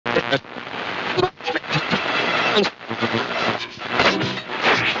Well,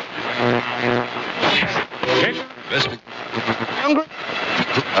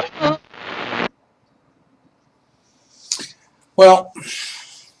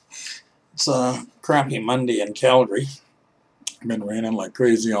 it's a crappy Monday in Calgary. It's been raining like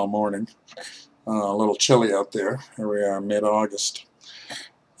crazy all morning. A little chilly out there. Here we are, mid-August.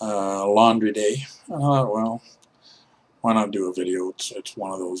 Laundry day. Well, why not do a video? It's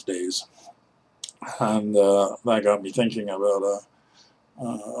one of those days. And that got me thinking about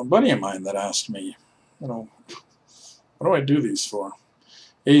a buddy of mine that asked me, what do I do these for?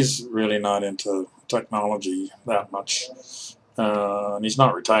 He's really not into technology that much. And he's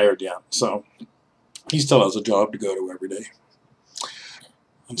not retired yet, so he still has a job to go to every day.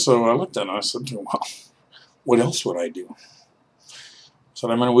 And so I looked at him and I said to him, well, what else would I do? I said,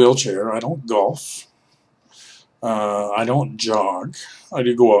 I'm in a wheelchair. I don't golf. I don't jog. I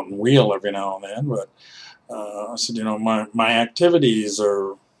do go out and wheel every now and then, but I said, my activities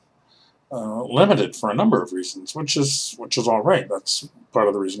are limited for a number of reasons, which is all right. That's part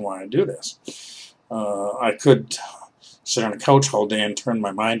of the reason why I do this. I could sit on a couch all day and turn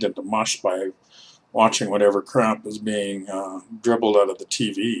my mind into mush by watching whatever crap is being dribbled out of the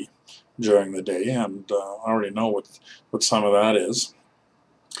TV during the day, and I already know what some of that is.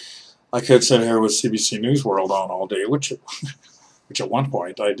 I could sit here with CBC News World on all day, which at one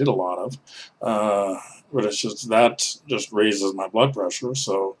point I did a lot of, but it's just that just raises my blood pressure,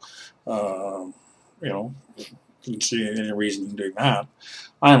 so couldn't see any reason in doing that.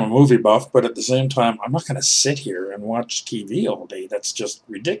 I am a movie buff, but at the same time, I'm not going to sit here and watch TV all day. That's just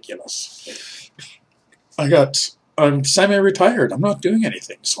ridiculous. I'm semi-retired. I'm not doing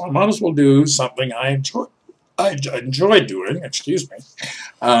anything, so I might as well do something I enjoy. I enjoy doing. Excuse me.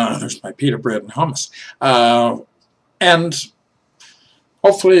 There's my pita bread and hummus, and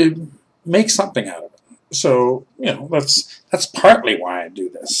hopefully make something out of it. So that's partly why I do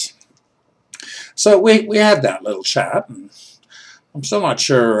this. So we had that little chat, and I'm still not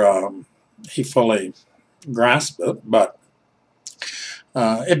sure he fully grasped it, but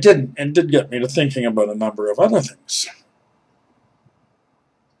it did get me to thinking about a number of other things.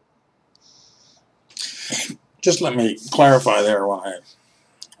 Just let me clarify there what I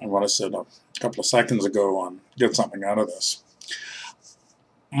said a couple of seconds ago on get something out of this.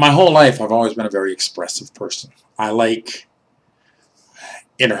 My whole life I've always been a very expressive person. I like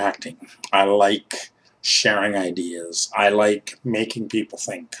interacting. I like sharing ideas. I like making people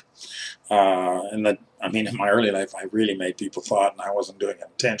think. In my early life, I really made people thought, and I wasn't doing it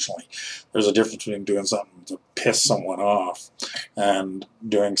intentionally. There's a difference between doing something to piss someone off and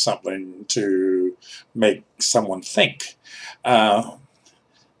doing something to make someone think.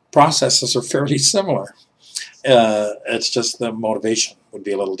 Processes are fairly similar. It's just the motivation would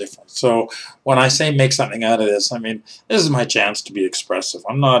be a little different. So when I say make something out of this, I mean, this is my chance to be expressive.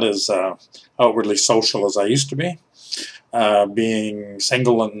 I'm not as outwardly social as I used to be. Being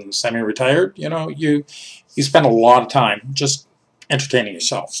single and semi-retired, you spend a lot of time just entertaining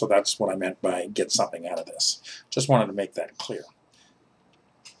yourself. So that's what I meant by get something out of this. Just wanted to make that clear.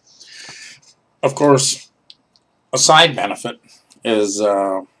 Of course, a side benefit is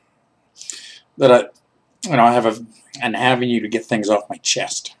that I have an avenue to get things off my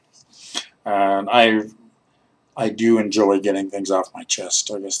chest, and I do enjoy getting things off my chest.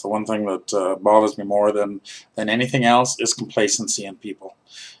 I guess the one thing that bothers me more than anything else is complacency in people,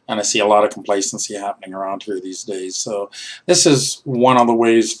 and I see a lot of complacency happening around here these days. So this is one of the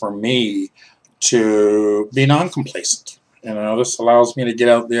ways for me to be non-complacent. This allows me to get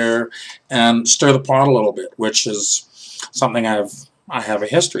out there and stir the pot a little bit, which is something I have a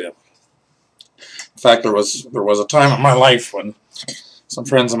history of. In fact, there was a time in my life when some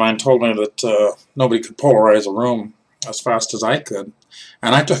friends of mine told me that nobody could polarize a room as fast as I could,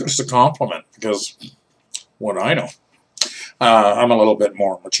 and I took it as a compliment because what do I know? I'm a little bit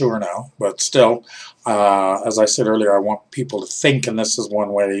more mature now, but still, as I said earlier, I want people to think, and this is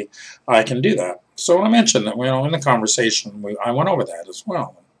one way I can do that. So I mentioned that in the conversation I went over that as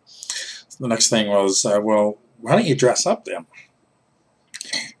well. The next thing was, well, why don't you dress up then?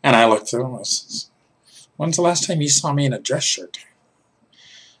 And I looked at him and said, when's the last time you saw me in a dress shirt?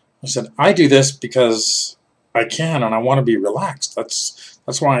 I said, I do this because I can and I want to be relaxed. That's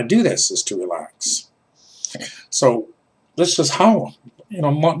why I do this, is to relax. So this is how,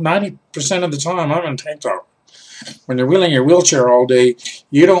 90% of the time I'm in tank top. When you're wheeling your wheelchair all day,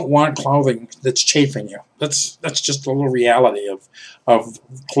 you don't want clothing that's chafing you. That's just a little reality of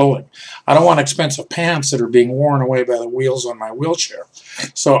clothing. I don't want expensive pants that are being worn away by the wheels on my wheelchair.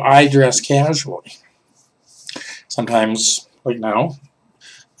 So I dress casually. Sometimes, like now,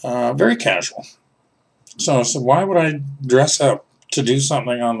 very casual. So why would I dress up to do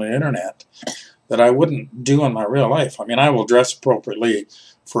something on the internet that I wouldn't do in my real life? I mean, I will dress appropriately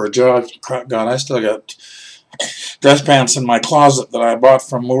for a job. God, I still got dress pants in my closet that I bought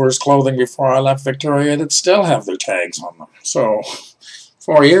from Moore's Clothing before I left Victoria that still have their tags on them. So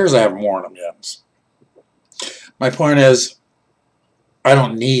 4 years I haven't worn them yet. My point is, I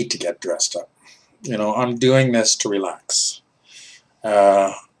don't need to get dressed up. You know, I'm doing this to relax.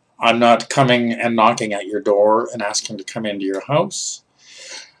 I'm not coming and knocking at your door and asking to come into your house.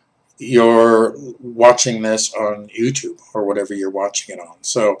 You're watching this on YouTube or whatever you're watching it on.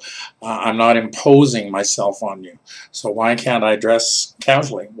 So I'm not imposing myself on you. So why can't I dress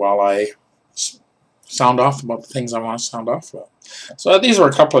casually while I sound off about the things I want to sound off about? So these were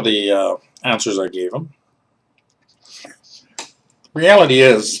a couple of the answers I gave him. Reality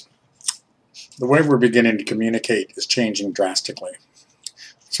is, the way we're beginning to communicate is changing drastically.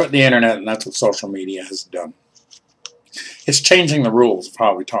 That's what the internet and that's what social media has done. It's changing the rules of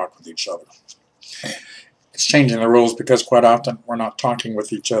how we talk with each other. It's changing the rules because quite often we're not talking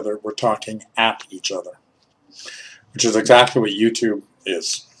with each other, we're talking at each other, which is exactly what YouTube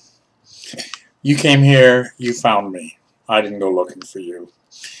is. You came here, you found me. I didn't go looking for you.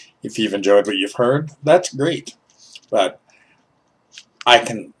 If you've enjoyed what you've heard, that's great. But I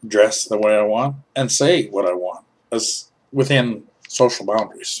can dress the way I want and say what I want as within social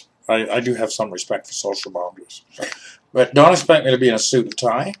boundaries. I do have some respect for social boundaries. But don't expect me to be in a suit and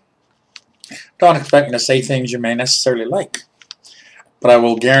tie. Don't expect me to say things you may necessarily like. But I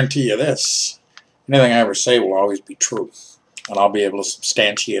will guarantee you this. Anything I ever say will always be true. And I'll be able to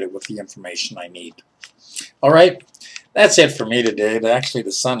substantiate it with the information I need. Alright, that's it for me today. Actually,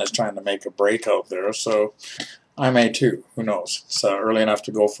 the sun is trying to make a break out there, so I may too. Who knows? It's early enough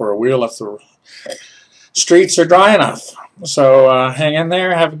to go for a wheel if the streets are dry enough. So hang in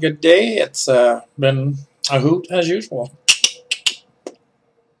there. Have a good day. It's been a hoot as usual.